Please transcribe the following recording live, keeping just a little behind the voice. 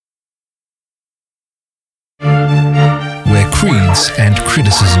creeds and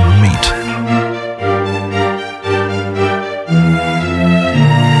criticism meet.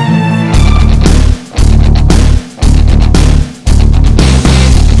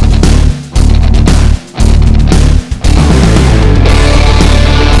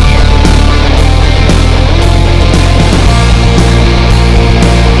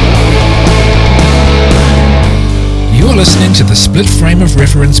 You're listening to the Split Frame of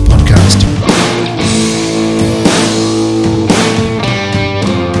Reference podcast.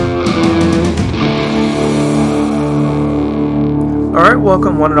 Alright,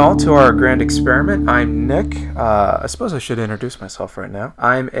 welcome one and all to our grand experiment. I'm Nick. I suppose I should introduce myself right now.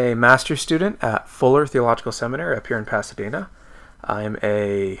 I'm a master's student at Fuller Theological Seminary up here in Pasadena. I'm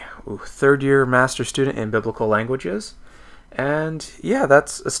a third-year master's student in biblical languages. And yeah,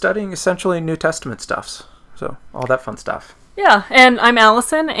 that's studying essentially New Testament stuffs. So, all that fun stuff. Yeah, and I'm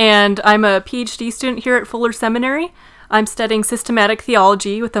Allison, and I'm a PhD student here at Fuller Seminary. I'm studying systematic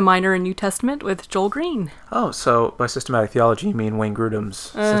theology with a minor in New Testament with Joel Green. Oh, so by systematic theology, you mean Wayne Grudem's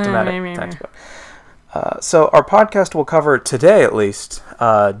systematic textbook. So our podcast will cover, today at least,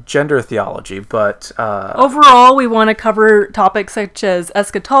 gender theology, but... overall, we want to cover topics such as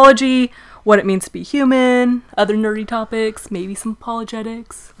eschatology, what it means to be human, other nerdy topics, maybe some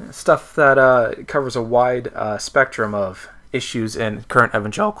apologetics. Stuff that covers a wide spectrum of issues in current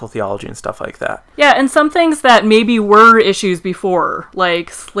evangelical theology and stuff like that. Yeah, and some things that maybe were issues before,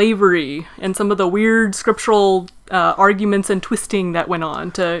 like slavery and some of the weird scriptural arguments and twisting that went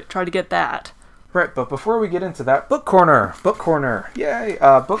on to try to get that. Right, but before we get into that, Book Corner, yay!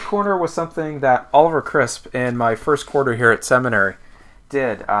 Book Corner was something that Oliver Crisp in my first quarter here at seminary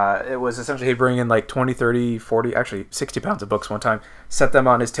did. It was essentially he'd bring in like 20, 30, 40, actually 60 pounds of books one time, set them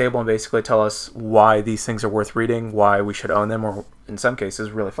on his table and basically tell us why these things are worth reading, why we should own them, or in some cases,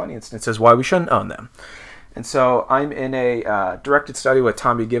 really funny instances, why we shouldn't own them. And so I'm in a directed study with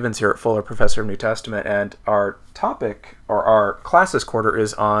Tommy Givens here at Fuller, Professor of New Testament, and our topic, or our class this quarter,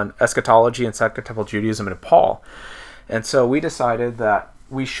 is on eschatology and Second Temple Judaism and Paul. And so we decided that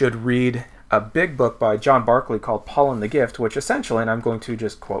we should read a big book by John Barclay called Paul and the Gift, which essentially, and I'm going to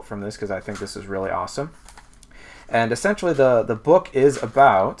just quote from this because I think this is really awesome, and essentially the book is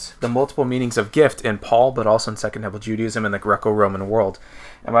about the multiple meanings of gift in Paul, but also in Second Temple Judaism and the Greco-Roman world.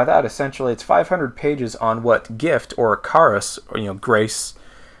 And by that, essentially, it's 500 pages on what gift, or charis, or grace,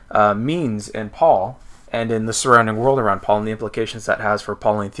 means in Paul and in the surrounding world around Paul, and the implications that has for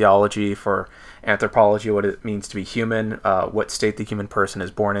Pauline theology, for anthropology, what it means to be human, what state the human person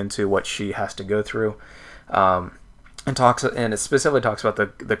is born into, what she has to go through, and it specifically talks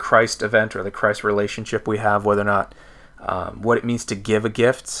about the Christ event or the Christ relationship we have, whether or not what it means to give a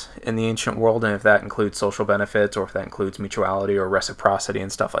gift in the ancient world, and if that includes social benefits or if that includes mutuality or reciprocity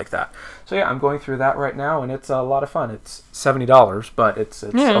and stuff like that. So yeah, I'm going through that right now, and it's a lot of fun. It's $70, but it's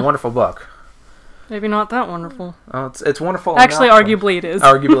a wonderful book. Maybe not that wonderful. It's wonderful. Actually, arguably it is.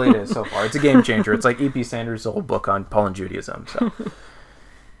 Arguably it is so far. It's a game changer. It's like E.P. Sanders' old book on Paul and Judaism. So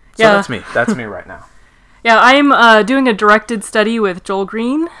yeah. That's me. That's me right now. Yeah, I'm doing a directed study with Joel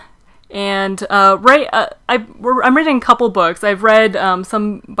Green, and I'm reading a couple books. I've read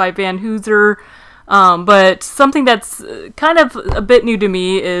some by Van Hooser, but something that's kind of a bit new to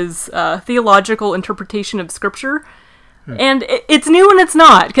me is theological interpretation of Scripture. And it's new and it's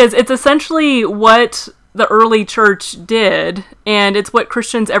not, because it's essentially what the early church did, and it's what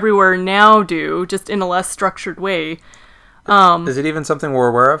Christians everywhere now do, just in a less structured way. Is it even something we're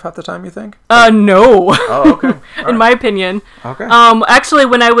aware of half the time, you think? No. Oh, okay. In my opinion. Okay. Actually,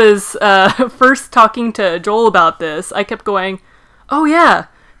 when I was first talking to Joel about this, I kept going, oh yeah,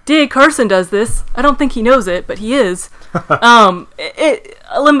 D.A. Carson does this. I don't think he knows it, but he is. I'll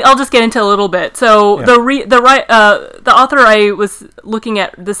just get into a little bit. So yeah. The author I was looking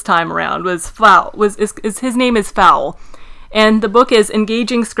at this time around was his name is Fowle, and the book is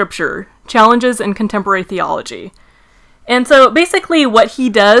Engaging Scripture: Challenges in Contemporary Theology. And so basically what he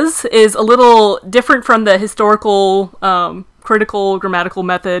does is a little different from the historical, critical, grammatical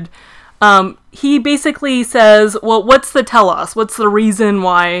method. He basically says, well, what's the telos? What's the reason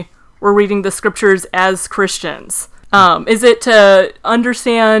why we're reading the scriptures as Christians? Is it to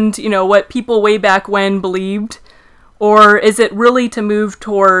understand, what people way back when believed? Or is it really to move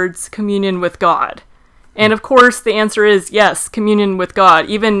towards communion with God? And of course, the answer is yes, communion with God.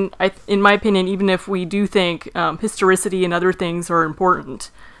 Even, in my opinion, even if we do think historicity and other things are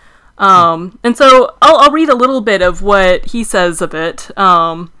important. And so I'll read a little bit of what he says of it.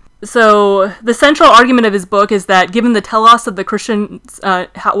 So the central argument of his book is that given the telos of the Christians,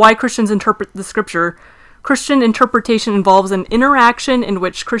 why Christians interpret the scripture, Christian interpretation involves an interaction in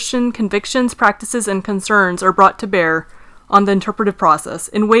which Christian convictions, practices, and concerns are brought to bear on the interpretive process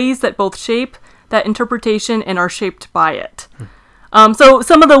in ways that both shape that interpretation and are shaped by it. So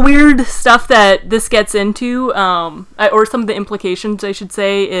some of the weird stuff that this gets into, or some of the implications, I should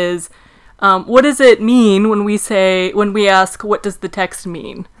say, is what does it mean when we ask, what does the text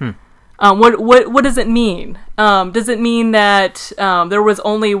mean? What does it mean? Does it mean that there was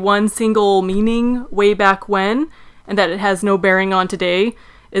only one single meaning way back when, and that it has no bearing on today?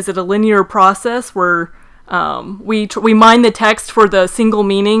 Is it a linear process where we mine the text for the single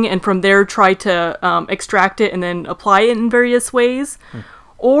meaning, and from there try to extract it and then apply it in various ways?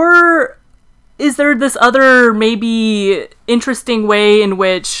 Or is there this other maybe interesting way in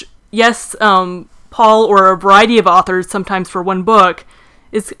which, yes, Paul or a variety of authors, sometimes for one book,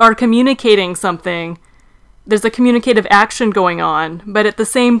 are communicating something? There's a communicative action going on, but at the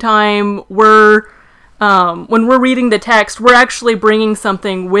same time, when we're reading the text, we're actually bringing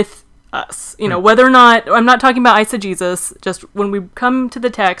something with us. Whether or not, I'm not talking about eisegesis, just when we come to the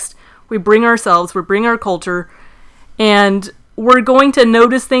text, we bring ourselves, we bring our culture, and we're going to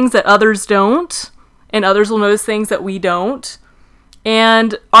notice things that others don't, and others will notice things that we don't.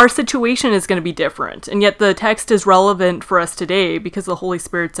 And our situation is going to be different, and yet the text is relevant for us today because the Holy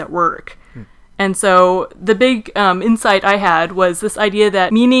Spirit's at work. And so the big insight I had was this idea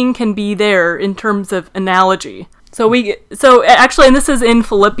that meaning can be there in terms of analogy. So actually, and this is in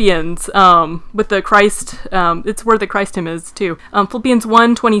Philippians with the Christ. It's where the Christ hymn is too. Philippians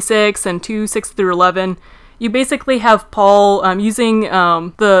 1:26 and 2:6-11. You basically have Paul using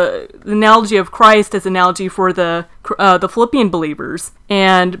the analogy of Christ as analogy for the Philippian believers,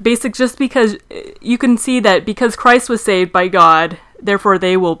 and just because you can see that because Christ was saved by God, therefore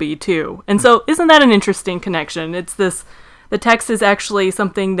they will be too. And so, isn't that an interesting connection? It's this. The text is actually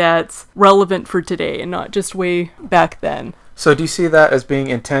something that's relevant for today and not just way back then. So do you see that as being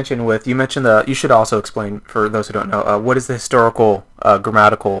in tension with, you mentioned you should also explain for those who don't know, what is the historical,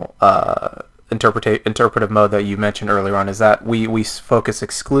 grammatical, interpretive mode that you mentioned earlier on? Is that we focus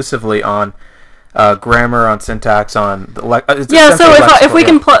exclusively on grammar, on syntax, on the if we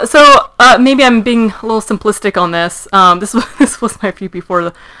can maybe I'm being a little simplistic on this. This was my view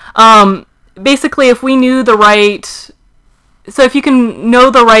before. Basically, if we knew the right. So if you can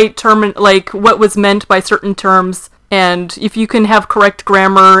know the right term, like what was meant by certain terms, and if you can have correct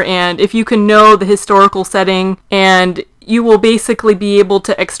grammar, and if you can know the historical setting, and you will basically be able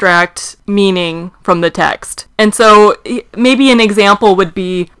to extract meaning from the text. And so maybe an example would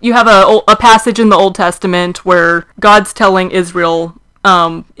be, you have a passage in the Old Testament where God's telling Israel,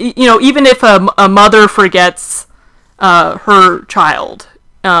 even if a mother forgets her child,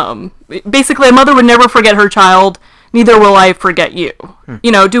 basically a mother would never forget her child, neither will I forget you.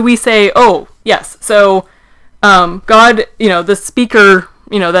 Do we say, oh, yes, so God, the speaker,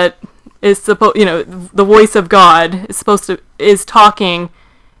 that is supposed, the voice of God is talking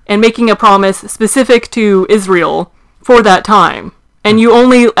and making a promise specific to Israel for that time. And you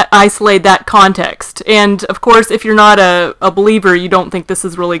only isolate that context. And of course, if you're not a believer, you don't think this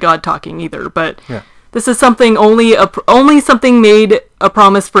is really God talking either. But this is something only something made a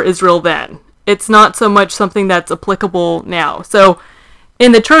promise for Israel then. It's not so much something that's applicable now. So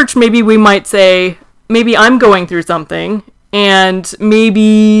in the church, maybe we might say, maybe I'm going through something, and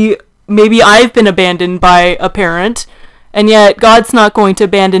maybe I've been abandoned by a parent, and yet God's not going to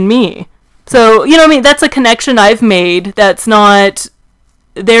abandon me. So, that's a connection I've made that's not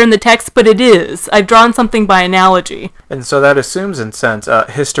there in the text, but it is. I've drawn something by analogy. And so that assumes, in sense,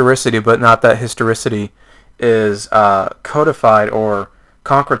 historicity, but not that historicity is codified or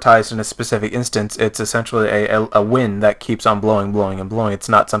concretized in a specific instance. It's essentially a wind that keeps on blowing, blowing, and blowing. It's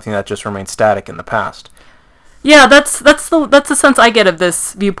not something that just remains static in the past. Yeah, that's the sense I get of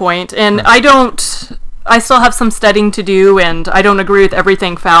this viewpoint, and I still have some studying to do, and I don't agree with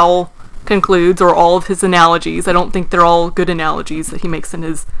everything Fowle concludes or all of his analogies. I don't think they're all good analogies that he makes in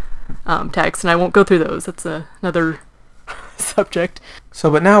his text, and I won't go through those. That's another subject.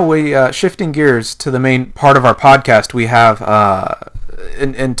 So, but now shifting gears to the main part of our podcast, we have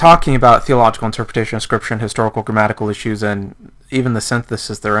in talking about theological interpretation of Scripture and historical grammatical issues and even the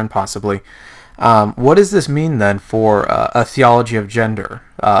synthesis therein possibly, what does this mean then for a theology of gender,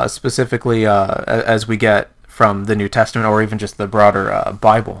 specifically as we get from the New Testament or even just the broader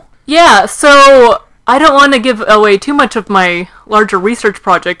Bible? Yeah, so I don't want to give away too much of my larger research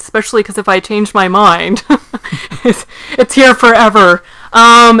project, especially because if I change my mind, it's here forever.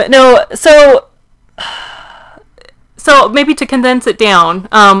 So maybe to condense it down,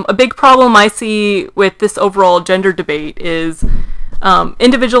 a big problem I see with this overall gender debate is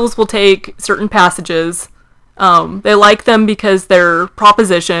individuals will take certain passages, they like them because they're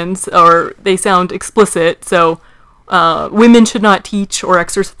propositions or they sound explicit, so women should not teach or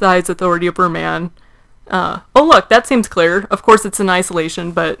exercise authority over a man. Oh, look, that seems clear. Of course, it's in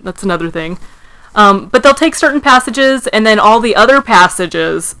isolation, but that's another thing. But they'll take certain passages, and then all the other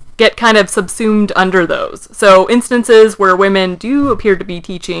passages get kind of subsumed under those. So instances where women do appear to be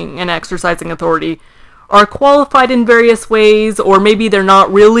teaching and exercising authority are qualified in various ways, or maybe they're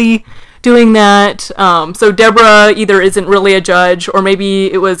not really doing that. So Deborah either isn't really a judge, or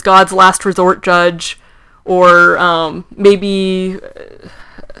maybe it was God's last resort judge, or maybe...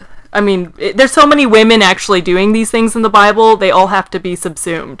 there's so many women actually doing these things in the Bible, they all have to be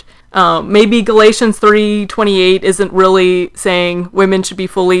subsumed. Maybe Galatians 3:28 isn't really saying women should be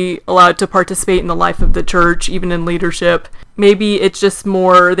fully allowed to participate in the life of the church, even in leadership. Maybe it's just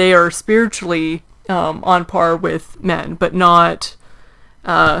more they are spiritually on par with men, but not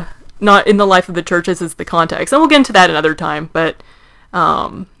in the life of the church, as is the context. And we'll get into that another time, but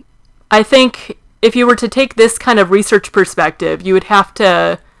I think if you were to take this kind of research perspective, you would have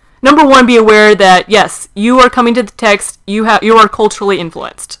to, number one, be aware that, yes, you are coming to the text, you are culturally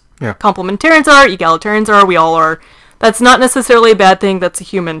influenced. Yeah. Complementarians are, egalitarians are, we all are. That's not necessarily a bad thing, that's a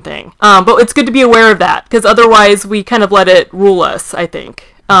human thing. But it's good to be aware of that, because otherwise we kind of let it rule us, I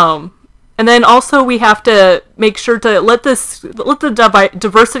think. And then also we have to make sure to let the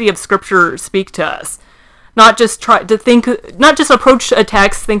diversity of Scripture speak to us. Not just approach a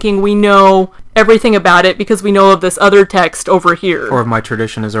text thinking we know everything about it because we know of this other text over here. Or if my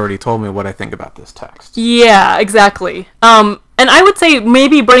tradition has already told me what I think about this text. Yeah, exactly. And I would say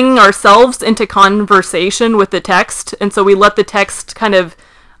maybe bringing ourselves into conversation with the text, and so we let the text kind of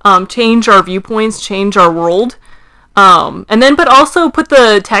change our viewpoints, change our world. But also put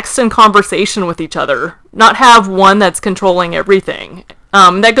the text in conversation with each other. Not have one that's controlling everything.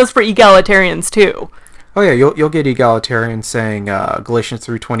 That goes for egalitarians too. Oh yeah, you'll get egalitarians saying Galatians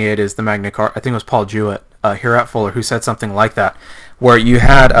 3:28 is the Magna Carta. I think it was Paul Jewett here at Fuller who said something like that, where you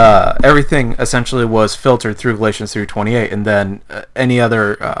had everything essentially was filtered through Galatians 3:28, and then any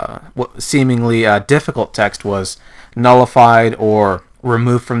other seemingly difficult text was nullified or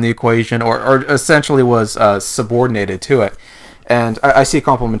removed from the equation, or essentially was subordinated to it. And I see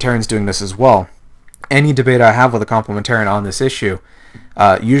complementarians doing this as well. Any debate I have with a complementarian on this issue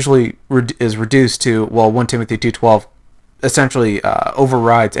usually is reduced to, 1 Timothy 2:12 essentially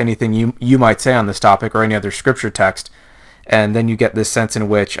overrides anything you might say on this topic or any other scripture text, and then you get this sense in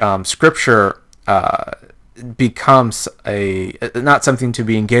which scripture becomes not something to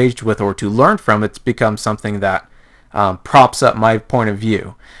be engaged with or to learn from. It's become something that props up my point of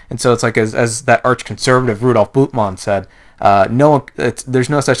view. And so it's like, as that arch-conservative Rudolf Bultmann said, there's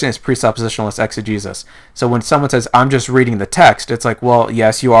no such thing as presuppositionalist exegesis. So when someone says, I'm just reading the text, it's like, well,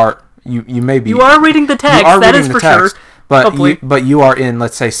 yes, you are. You may be. You are reading the text. That is for sure. But you are in,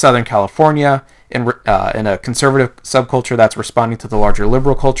 let's say, Southern California, in a conservative subculture that's responding to the larger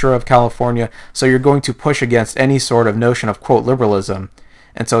liberal culture of California. So you're going to push against any sort of notion of, quote, liberalism.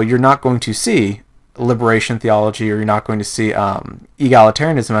 And so you're not going to see liberation theology, or you're not going to see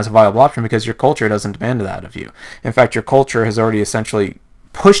egalitarianism as a viable option, because your culture doesn't demand that of you. In fact, your culture has already essentially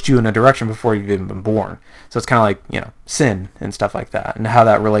pushed you in a direction before you've even been born. So it's kind of like, sin and stuff like that, and how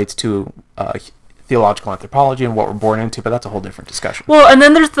that relates to theological anthropology and what we're born into, but that's a whole different discussion. Well, and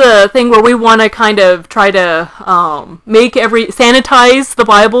then there's the thing where we want to kind of try to sanitize the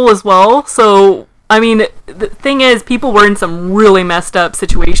Bible as well. So, the thing is, people were in some really messed up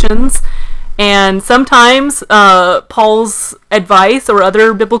situations, and sometimes Paul's advice or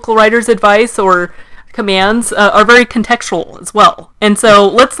other biblical writers' advice or commands are very contextual as well. And so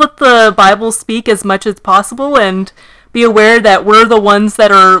let's let the Bible speak as much as possible and be aware that we're the ones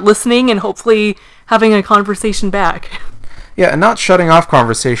that are listening and hopefully having a conversation back. Yeah, and not shutting off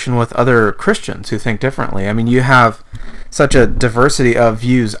conversation with other Christians who think differently. You have such a diversity of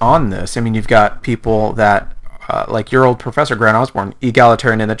views on this. You've got people that like your old professor, Grant Osborne,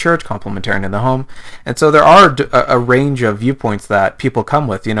 egalitarian in the church, complementarian in the home. And so there are a range of viewpoints that people come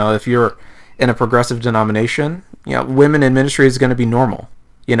with. If you're in a progressive denomination, women in ministry is going to be normal.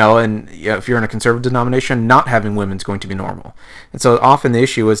 And if you're in a conservative denomination, not having women is going to be normal. And so often the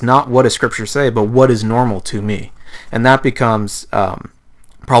issue is not what does Scripture say, but what is normal to me. And that becomes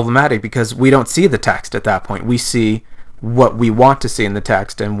problematic because we don't see the text at that point. We see what we want to see in the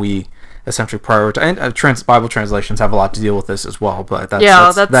text, and we essentially prioritize. And Bible translations have a lot to deal with this as well, but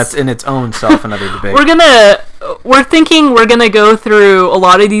that's in its own self another debate. We're thinking we're gonna go through a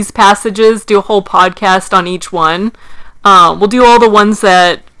lot of these passages, do a whole podcast on each one. We'll do all the ones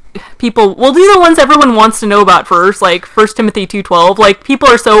that we'll do the ones everyone wants to know about first, like 1 Timothy 2:12. Like, people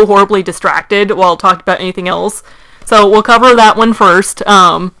are so horribly distracted while talking about anything else. So we'll cover that one first.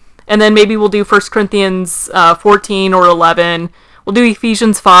 And and then maybe we'll do 1 Corinthians 14 or 11. We'll do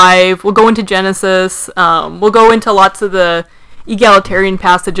Ephesians 5. We'll go into Genesis. We'll go into lots of the egalitarian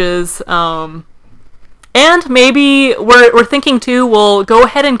passages. And maybe we're thinking too, we'll go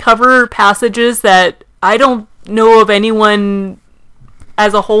ahead and cover passages that I don't know of anyone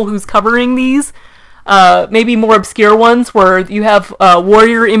as a whole who's covering these. Maybe more obscure ones where you have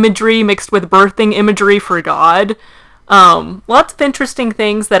warrior imagery mixed with birthing imagery for God. Lots of interesting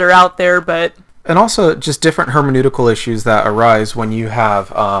things that are out there, but... And also just different hermeneutical issues that arise when you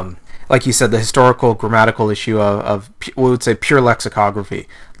have, like you said, the historical grammatical issue of we would say pure lexicography.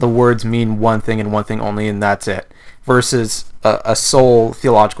 The words mean one thing and one thing only, and that's it. Versus a sole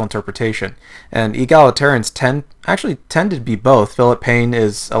theological interpretation. And egalitarians tend to be both. Philip Payne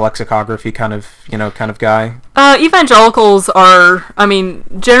is a lexicography kind of guy. Evangelicals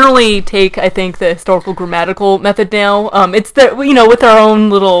generally take, I think, the historical grammatical method now. It's with our own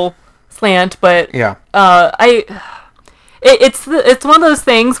little slant, but yeah. It's one of those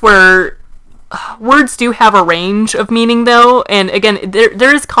things where words do have a range of meaning, though, and again,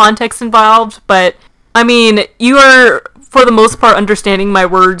 there is context involved, but I mean, you are, for the most part, understanding my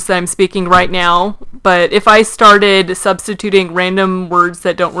words that I'm speaking right now, but if I started substituting random words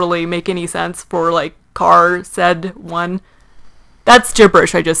that don't really make any sense for, like, car, said, one, that's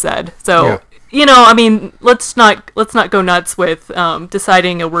gibberish I just said. So, let's not go nuts with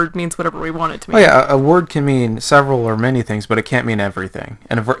deciding a word means whatever we want it to mean. Oh, yeah, a word can mean several or many things, but it can't mean everything.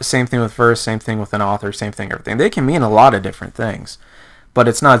 And same thing with verse, same thing with an author, same thing everything. They can mean a lot of different things. But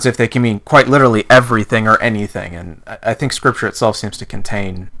it's not as if they can mean quite literally everything or anything. And I think Scripture itself seems to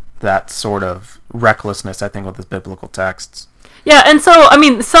contain that sort of recklessness, I think, with the biblical texts. Yeah, and so,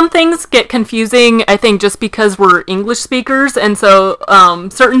 some things get confusing, I think, just because we're English speakers. And so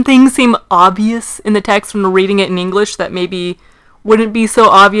certain things seem obvious in the text when we're reading it in English that maybe wouldn't be so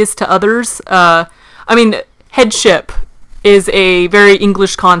obvious to others. Headship is a very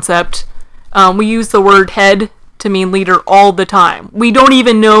English concept. We use the word head to mean leader all the time. We don't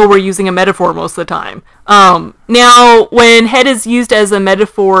even know we're using a metaphor most of the time. Now, when head is used as a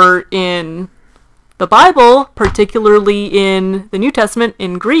metaphor in the Bible, particularly in the New Testament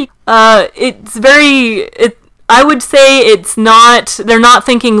in Greek, I would say they're not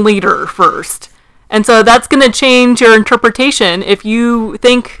thinking leader first. And so that's going to change your interpretation if you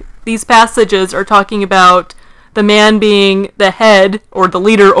think these passages are talking about the man being the head or the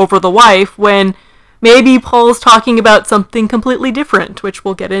leader over the wife, when maybe Paul's talking about something completely different, which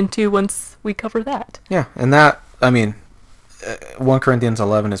we'll get into once we cover that. Yeah, and 1 Corinthians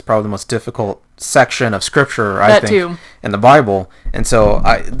 11 is probably the most difficult section of Scripture, I think, in the Bible. And so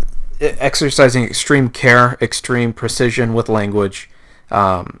exercising extreme care, extreme precision with language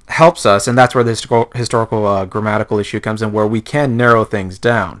helps us, and that's where the historical grammatical issue comes in, where we can narrow things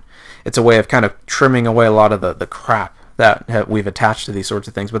down. It's a way of kind of trimming away a lot of the crap that we've attached to these sorts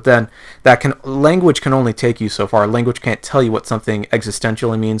of things. But then language can only take you so far. Language can't tell you what something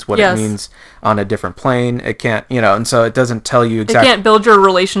existentially means, what it means on a different plane. It can't, and so it doesn't tell you exactly. It can't build your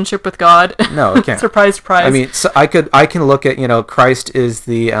relationship with God. No, it can't. Surprise, surprise. So I can look at, Christ is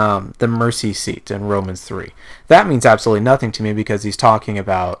the mercy seat in Romans 3. That means absolutely nothing to me because he's talking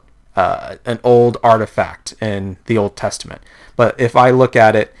about an old artifact in the Old Testament. But if I look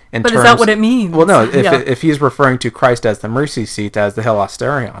at it in terms... But is that what it means? Well, no. If he's referring to Christ as the mercy seat, as the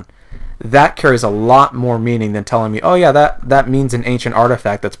hilasterion, that carries a lot more meaning than telling me, oh yeah, that means an ancient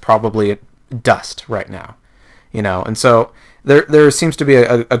artifact that's probably dust right now. And so there seems to be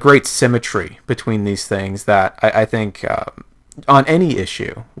a great symmetry between these things that I think on any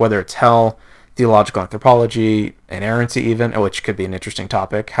issue, whether it's hell, theological anthropology, inerrancy even, which could be an interesting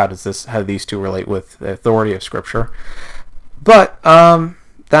topic. How do these two relate with the authority of Scripture? But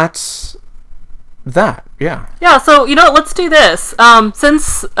that's that, yeah. Yeah, so, let's do this.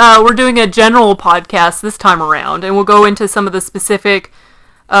 Since we're doing a general podcast this time around, and we'll go into some of the specific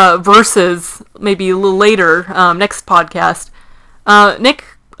verses maybe a little later, next podcast. Nick,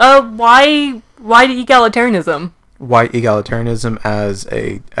 why egalitarianism? Why egalitarianism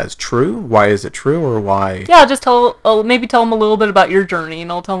as true? Why is it true, or why? Yeah, just tell them a little bit about your journey,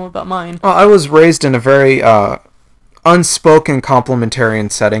 and I'll tell them about mine. Well, I was raised in a very unspoken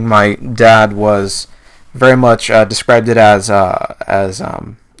complementarian setting. My dad was very much described it as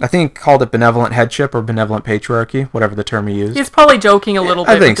I think called it benevolent headship or benevolent patriarchy, whatever the term he used. He's probably joking a little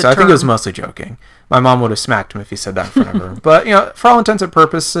bit. I think so. I think it was mostly joking. My mom would have smacked him if he said that in front of her. But for all intents and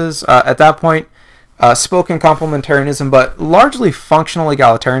purposes, at that point, spoken complementarianism, but largely functional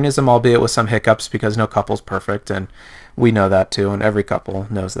egalitarianism, albeit with some hiccups because no couple's perfect, and we know that too, and every couple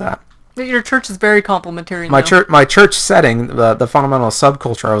knows that. Your church is very complimentary. My church setting, the fundamental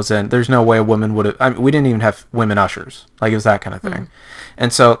subculture I was in, there's no way a woman would have. I mean, we didn't even have women ushers. Like, it was that kind of thing.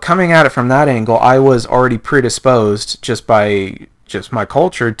 And so coming at it from that angle, I was already predisposed just by my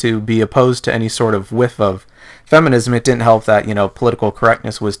culture to be opposed to any sort of whiff of feminism. It didn't help that, political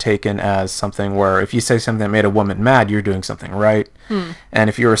correctness was taken as something where if you say something that made a woman mad, you're doing something right. And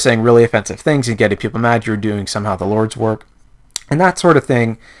if you were saying really offensive things and getting people mad, you're doing somehow the Lord's work. And that sort of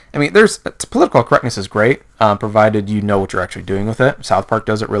thing. I mean, political correctness is great, provided you know what you're actually doing with it. South Park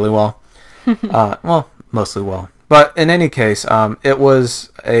does it really well. Well, mostly well. But in any case, it was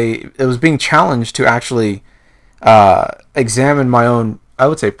being challenged to actually examine my own, I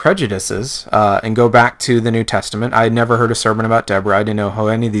would say, prejudices, and go back to the New Testament. I had never heard a sermon about Deborah. I didn't know who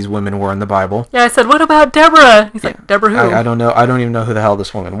any of these women were in the Bible. Yeah, I said, what about Deborah? He's like, Deborah who? I don't know. I don't even know who the hell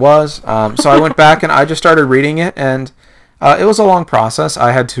this woman was. So I went back and I just started reading it, and it was a long process.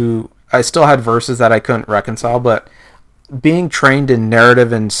 I still had verses that I couldn't reconcile, but being trained in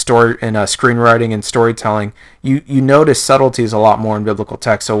narrative and screenwriting and storytelling, you notice subtleties a lot more in biblical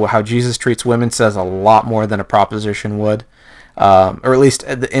text. So how Jesus treats women says a lot more than a proposition would, or at least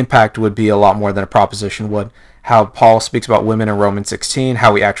the impact would be a lot more than a proposition would. How Paul speaks about women in Romans 16,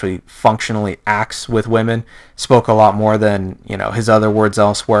 how he actually functionally acts with women, spoke a lot more than his other words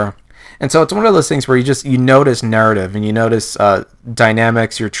elsewhere. And so it's one of those things where you notice narrative and you notice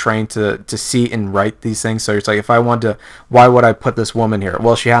dynamics. You're trained to see and write these things. So it's like, if I want to, why would I put this woman here?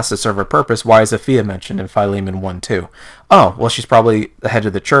 Well, she has to serve a purpose. Why is Aphia mentioned in Philemon 1:2? Oh, well, she's probably the head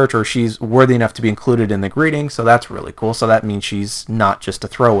of the church, or she's worthy enough to be included in the greeting. So that's really cool. So that means she's not just a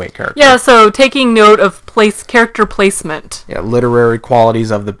throwaway character. Yeah. So taking note of character placement. Yeah, literary qualities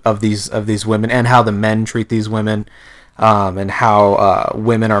of these women and how the men treat these women. And how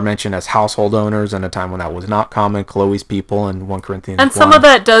women are mentioned as household owners in a time when that was not common. Chloe's people in 1 Corinthians 1. And some of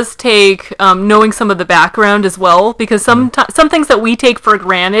that does take knowing some of the background as well, because some things that we take for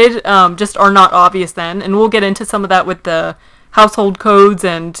granted just are not obvious then. And we'll get into some of that with the household codes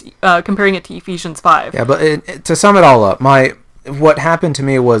and comparing it to Ephesians 5. Yeah, but to sum it all up, what happened to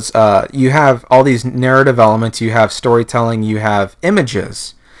me was you have all these narrative elements, you have storytelling, you have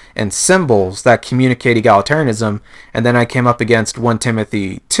images and symbols that communicate egalitarianism, and then I came up against 1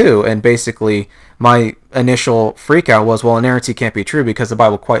 Timothy 2, and basically my initial freakout was, well, inerrancy can't be true because the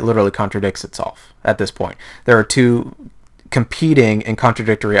Bible quite literally contradicts itself at this point. There are two competing and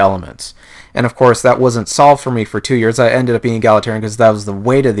contradictory elements. And of course, that wasn't solved for me for 2 years. I ended up being egalitarian because that was the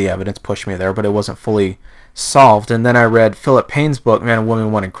weight of the evidence pushed me there, but it wasn't fully solved. And then I read Philip Payne's book, Man and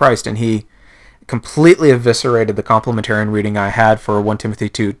Woman, One in Christ, and he completely eviscerated the complementarian reading I had for 1 Timothy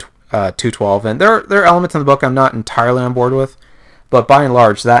 2:12, and there are elements in the book I'm not entirely on board with, but by and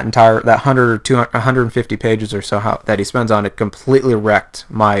large, that 100 or 200, 150 pages or so that he spends on it completely wrecked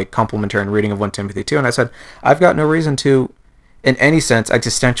my complementarian reading of 1 Timothy 2, and I said, I've got no reason to, in any sense,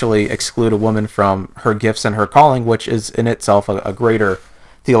 existentially exclude a woman from her gifts and her calling, which is in itself a greater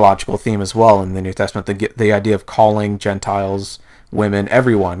theological theme as well in the New Testament, the idea of calling Gentiles, women,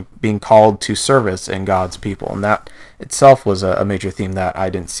 everyone being called to service in God's people, and that itself was a major theme that I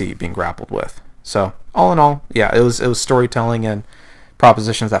didn't see being grappled with. So all in all, yeah, it was storytelling and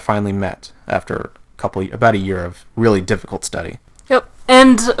propositions that finally met after about a year of really difficult study. Yep.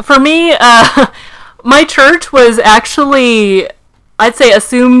 And for me, my church was actually, I'd say,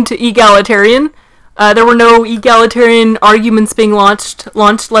 assumed egalitarian. There were no egalitarian arguments being launched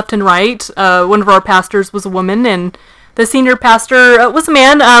left and right. One of our pastors was a woman, and the senior pastor was a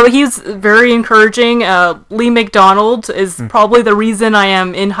man. He's very encouraging. Lee McDonald is probably the reason I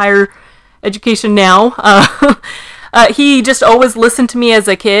am in higher education now. He just always listened to me as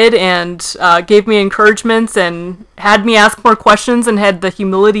a kid and gave me encouragements and had me ask more questions and had the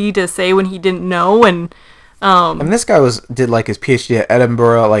humility to say when he didn't know. And this guy did like his PhD at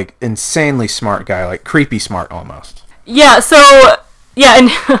Edinburgh, like insanely smart guy, like creepy smart almost. Yeah. So yeah, and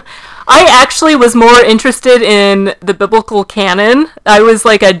I actually was more interested in the biblical canon. I was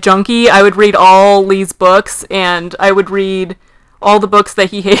like a junkie. I would read all Lee's books, and I would read all the books that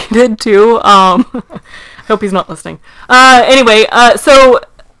he hated too. I hope he's not listening. Anyway, so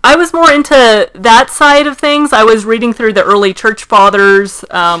I was more into that side of things. I was reading through the early church fathers.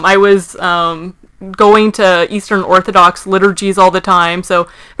 I was going to Eastern Orthodox liturgies all the time. So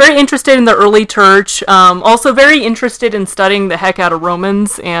very interested in the early church. Also very interested in studying the heck out of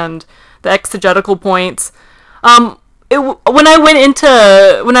Romans and the exegetical points. When I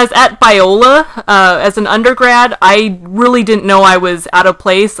was at Biola as an undergrad, I really didn't know I was out of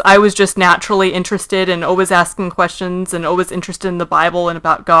place. I was just naturally interested and always asking questions and always interested in the Bible and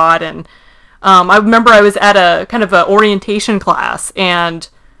about God. And I remember I was at a kind of an orientation class, and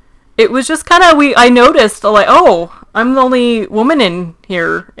it was just kind of, I noticed, like, oh, I'm the only woman in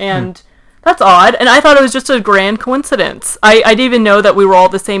here, and that's odd. And I thought it was just a grand coincidence. I didn't even know that we were all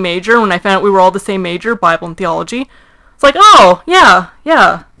the same major. When I found out we were all the same major, Bible and theology, it's like, oh, yeah.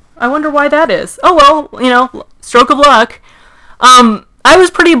 I wonder why that is. Oh, well, stroke of luck. I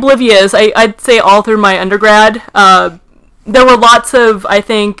was pretty oblivious, I'd say, all through my undergrad. There were lots of, I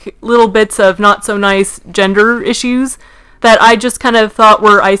think, little bits of not so nice gender issues that I just kind of thought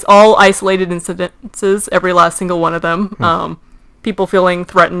were all isolated incidences, every last single one of them. People feeling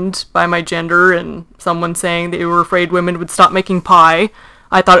threatened by my gender, and someone saying they were afraid women would stop making pie.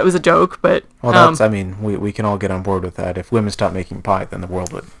 I thought it was a joke, but... Well, we can all get on board with that. If women stop making pie, then the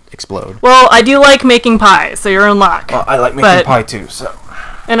world would explode. Well, I do like making pie, so you're in luck. Well, I like making pie too, so...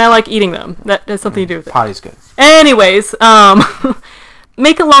 And I like eating them. That has something to do with it. Pie is good. Anyways,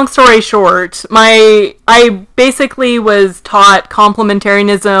 make a long story short, I basically was taught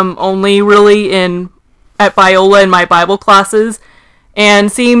complementarianism only really at Biola in my Bible classes,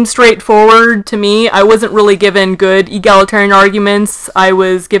 and seemed straightforward to me. I wasn't really given good egalitarian arguments. I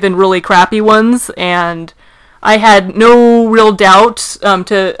was given really crappy ones, and I had no real doubt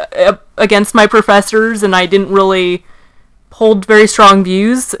against my professors, and I didn't really hold very strong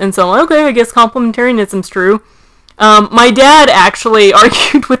views. And so, okay, I guess complementarianism's true. My dad actually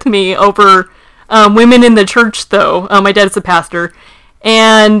argued with me over women in the church, though. My dad's a pastor,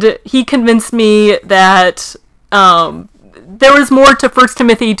 and he convinced me that there was more to 1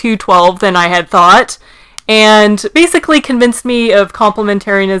 Timothy 2:12 than I had thought, and basically convinced me of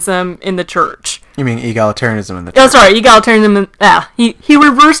complementarianism in the church. You mean egalitarianism in the church? Oh, sorry, egalitarianism. He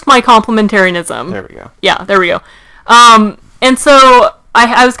reversed my complementarianism. There we go. Yeah, there we go. And so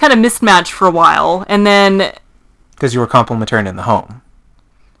I was kind of mismatched for a while, and then... Because you were complementarian in the home.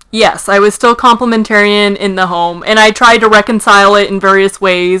 Yes, I was still complementarian in the home, and I tried to reconcile it in various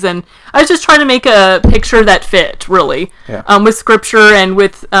ways, and I was just trying to make a picture that fit, really, with scripture and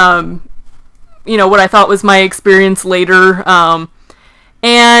with, what I thought was my experience later.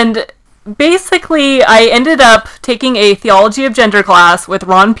 And basically, I ended up taking a Theology of Gender class with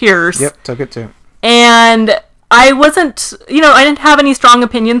Ron Pierce. Yep, took it too. And I wasn't, I didn't have any strong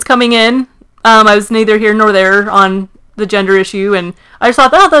opinions coming in. I was neither here nor there on the gender issue, and I just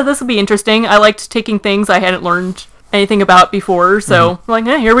thought, this would be interesting. I liked taking things I hadn't learned anything about before, so I'm like,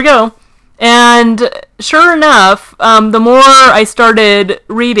 here we go. And sure enough, the more I started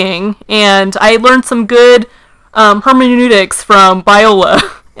reading, and I learned some good hermeneutics from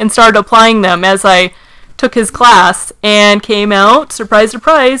Biola and started applying them as I took his class, and came out, surprise,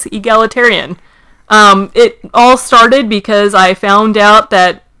 surprise, egalitarian. It all started because I found out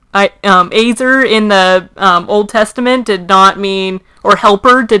that Azer in the Old Testament did not mean, or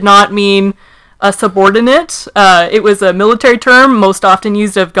helper did not mean a subordinate. It was a military term most often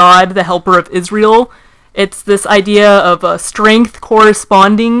used of God, the helper of Israel. It's this idea of a strength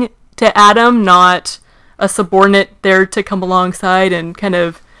corresponding to Adam, not a subordinate there to come alongside and kind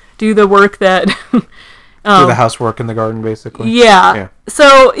of do the work that... do the housework in the garden, basically. Yeah.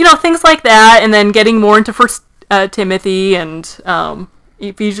 So, things like that, and then getting more into First Timothy and...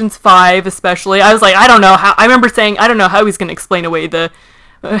 Ephesians 5 especially. I was like, I remember saying, I don't know how he's going to explain away the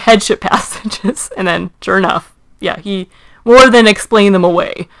headship passages. And then, sure enough, he more than explained them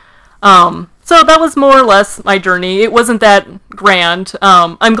away. So that was more or less my journey. It wasn't that grand.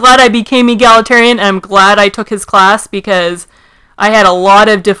 I'm glad I became egalitarian, and I'm glad I took his class, because I had a lot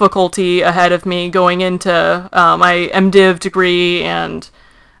of difficulty ahead of me going into my MDiv degree, and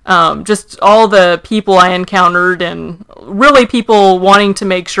just all the people I encountered, and really people wanting to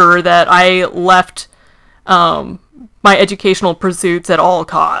make sure that I left my educational pursuits at all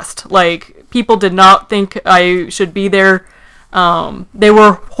cost. Like, people did not think I should be there. They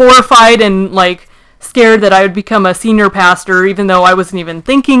were horrified and scared that I would become a senior pastor, even though I wasn't even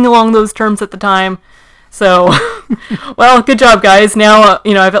thinking along those terms at the time. So, well, good job, guys. Now,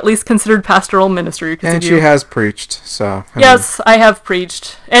 I've at least considered pastoral ministry. And she has preached, so... Yes, I have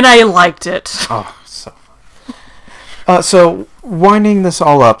preached, and I liked it. Oh, so fun. So, winding this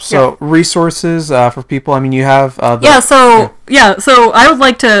all up, resources for people, you have... So I would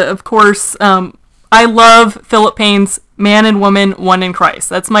like to, of course, I love Philip Payne's Man and Woman, One in Christ.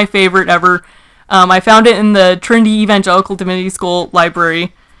 That's my favorite ever. I found it in the Trinity Evangelical Divinity School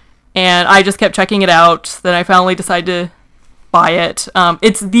library, and I just kept checking it out. Then I finally decided to buy it.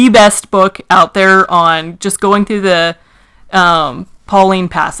 It's the best book out there on just going through the Pauline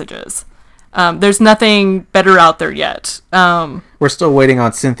passages. There's nothing better out there yet. We're still waiting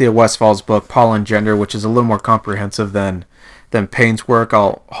on Cynthia Westfall's book, Paul and Gender, which is a little more comprehensive than Payne's work.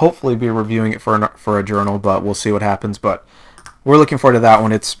 I'll hopefully be reviewing it for a journal, but we'll see what happens. But we're looking forward to that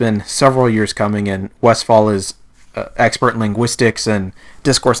one. It's been several years coming, and Westphal is expert in linguistics and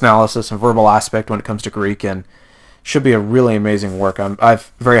discourse analysis and verbal aspect when it comes to Greek, and should be a really amazing work.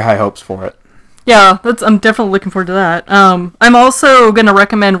 I've very high hopes for it. Yeah, I'm definitely looking forward to that. I'm also going to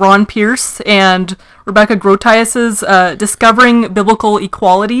recommend Ron Pierce and Rebecca Grotius's Discovering Biblical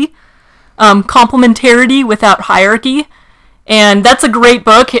Equality, Complementarity Without Hierarchy. And that's a great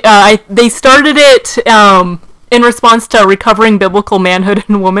book. They started it in response to recovering biblical manhood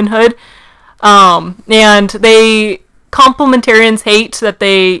and womanhood. And complementarians hate that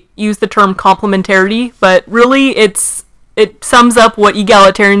they use the term complementarity, but really it sums up what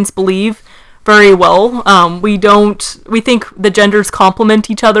egalitarians believe very well. We think the genders complement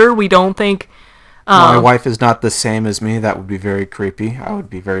each other. We don't think my wife is not the same as me. That would be very creepy. I would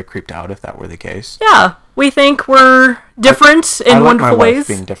be very creeped out if that were the case. Yeah, we think we're different in wonderful ways. I like my wife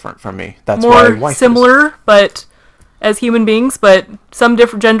being different from me. That's more why wife similar, is. but as human beings, but some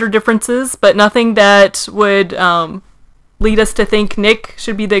different gender differences, but nothing that would lead us to think Nick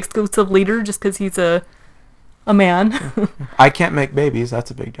should be the exclusive leader just because he's a man. I can't make babies.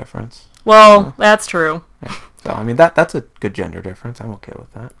 That's a big difference. Well, that's true. Yeah. So, I mean, that's a good gender difference. I'm okay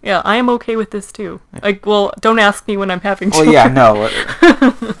with that. Yeah, I am okay with this, too. Yeah. Don't ask me when I'm having children. Well, yeah, no.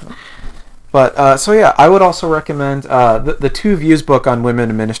 But, so yeah, I would also recommend the Two Views book on women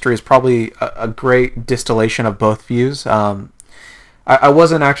in ministry is probably a great distillation of both views. I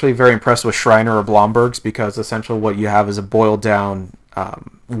wasn't actually very impressed with Schreiner or Blomberg's because essentially what you have is a boiled down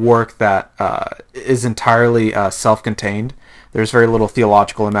work that is entirely self-contained. There's very little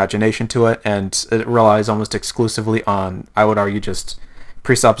theological imagination to it, and it relies almost exclusively on, I would argue, just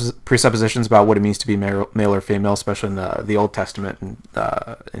presuppositions about what it means to be male or female, especially in the Old Testament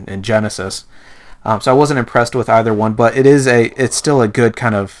and in Genesis. So I wasn't impressed with either one, but it's still a good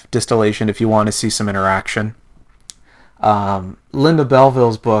kind of distillation if you want to see some interaction. Linda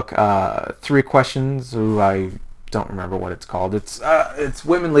Belleville's book, Three Questions, I don't remember what it's called. It's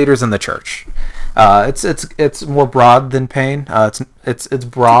Women Leaders in the Church. It's more broad than Payne. It's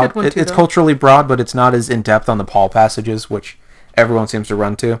broad. It's culturally broad, but it's not as in depth on the Paul passages, which everyone seems to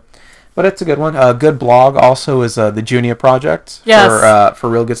run to. But it's a good one. A good blog also is the Junia Project. Yes. For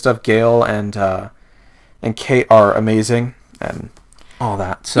real good stuff. Gail and Kate are amazing and all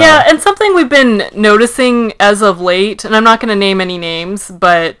that. So. Yeah, and something we've been noticing as of late, and I'm not going to name any names,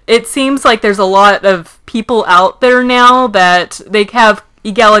 but it seems like there's a lot of people out there now that they have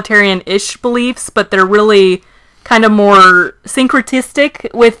egalitarian-ish beliefs, but they're really kind of more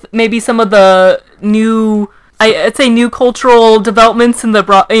syncretistic with maybe some of the I'd say new cultural developments in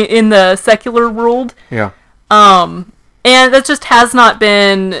the secular world. Yeah. And that just has not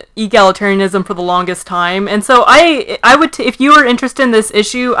been egalitarianism for the longest time. And so I would, if you are interested in this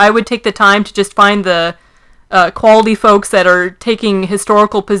issue, I would take the time to just find the quality folks that are taking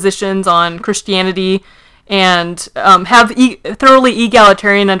historical positions on Christianity and have thoroughly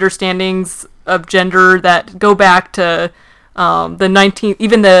egalitarian understandings of gender that go back to the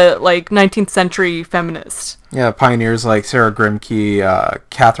 19th century feminists. Yeah, pioneers like Sarah Grimke,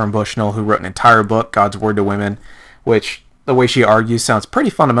 Catherine Bushnell, who wrote an entire book, God's Word to Women, which the way she argues sounds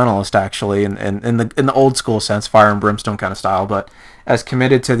pretty fundamentalist, actually, in the old school sense, fire and brimstone kind of style, but as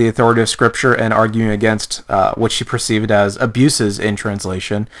committed to the authority of Scripture and arguing against what she perceived as abuses in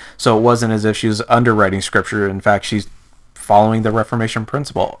translation. So it wasn't as if she was underwriting Scripture. In fact, she's following the Reformation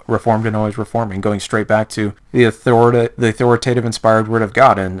principle, reformed and always reforming, going straight back to the authoritative, inspired Word of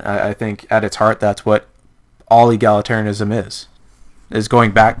God. And I think at its heart, that's what all egalitarianism is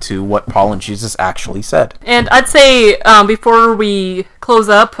going back to what Paul and Jesus actually said. And I'd say, before we close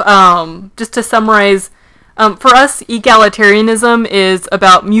up, just to summarize, for us, egalitarianism is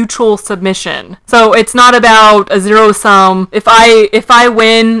about mutual submission. So it's not about a zero-sum, if I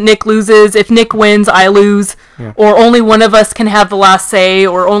win, Nick loses, if Nick wins, I lose, yeah. Or only one of us can have the last say,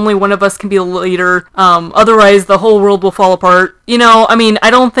 or only one of us can be the leader, otherwise the whole world will fall apart. I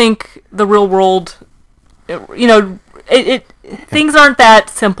don't think the real world, things aren't that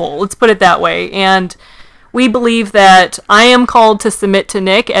simple, let's put it that way. And we believe that I am called to submit to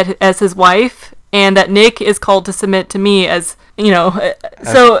Nick as his wife, and that Nick is called to submit to me as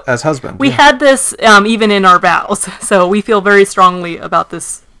husband. We had this even in our vows, so we feel very strongly about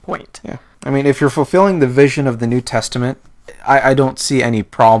this point. Yeah, I mean, if you're fulfilling the vision of the New Testament, I don't see any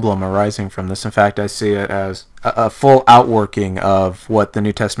problem arising from this. In fact, I see it as a full outworking of what the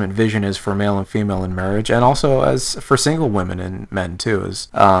New Testament vision is for male and female in marriage, and also as for single women and men too, is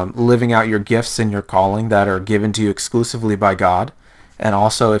living out your gifts and your calling that are given to you exclusively by God. And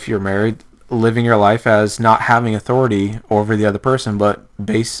also, if you're married, living your life as not having authority over the other person, but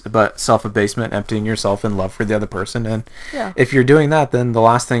self-abasement, emptying yourself in love for the other person. And if you're doing that, then the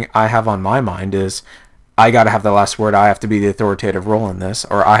last thing I have on my mind is I got to have the last word. I have to be the authoritative role in this,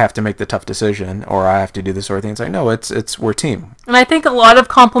 or I have to make the tough decision, or I have to do this sort of thing. It's like, no, we're team. And I think a lot of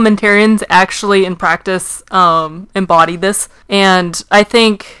complementarians actually in practice embody this. And I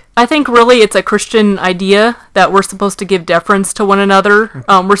think really it's a Christian idea that we're supposed to give deference to one another.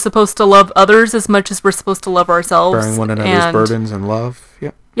 We're supposed to love others as much as we're supposed to love ourselves. Bearing one another's burdens and love.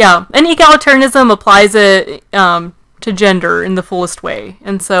 Yep. Yeah, and egalitarianism applies it to gender in the fullest way.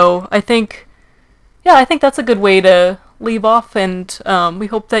 And so I think that's a good way to leave off, and we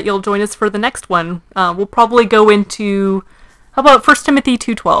hope that you'll join us for the next one. We'll probably go into, how about 1 Timothy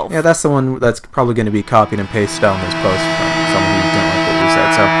 2:12? Yeah, that's the one that's probably going to be copied and pasted on this post from someone who didn't like what we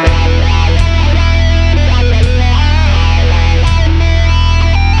said. So